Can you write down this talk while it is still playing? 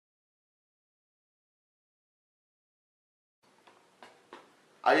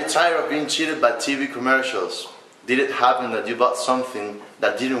Are you tired of being cheated by TV commercials? Did it happen that you bought something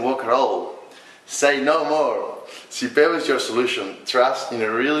that didn't work at all? Say no more. CPEO is your solution. Trust in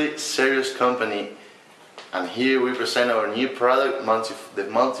a really serious company. And here we present our new product, the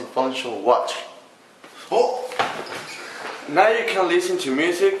multifunctional watch. Oh! Now you can listen to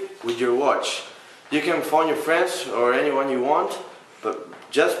music with your watch. You can phone your friends or anyone you want, but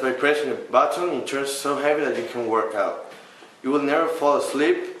just by pressing a button it turns so heavy that you can work out. You will never fall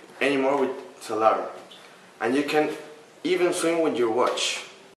asleep anymore with its alarm. And you can even swim with your watch.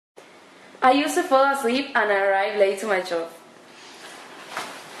 I used to fall asleep and arrive late to my job.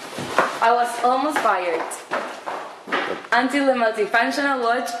 I was almost fired. Until the multifunctional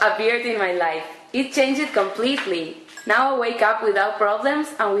watch appeared in my life. It changed it completely. Now I wake up without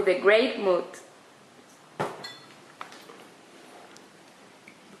problems and with a great mood.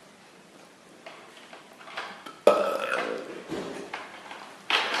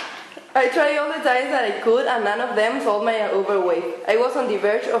 I tried all the times that I could and none of them solved my overweight. I was on the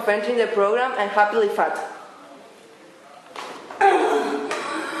verge of entering the program and happily fat.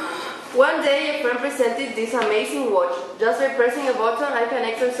 One day a friend presented this amazing watch. Just by pressing a button I can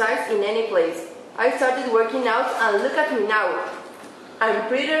exercise in any place. I started working out and look at me now. I'm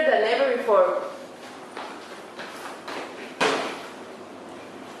prettier than ever before.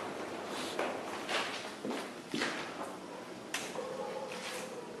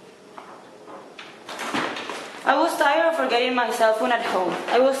 I was tired of forgetting my cell phone at home.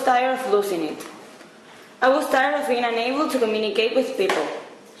 I was tired of losing it. I was tired of being unable to communicate with people.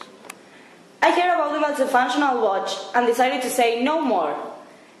 I heard about the multifunctional watch and decided to say no more.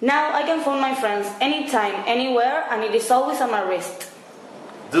 Now I can phone my friends anytime, anywhere, and it is always on my wrist.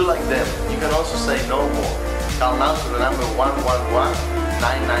 Do like them. You can also say no more. Call now to the number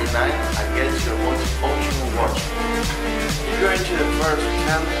 111-999 and get your multifunctional watch. If you're into the first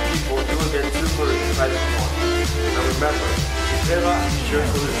 10 people, you will get 2 for the price of one. And remember, CPEO is your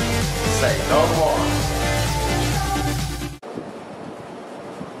solution. Say no more.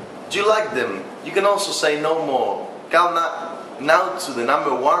 Do you like them? You can also say no more. Call now to the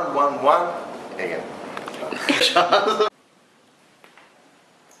number 111 again.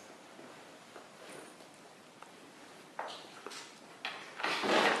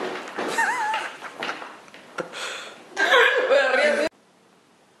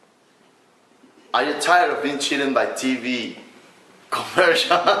 Are you tired of being cheated by TV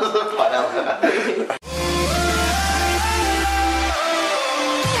commercials?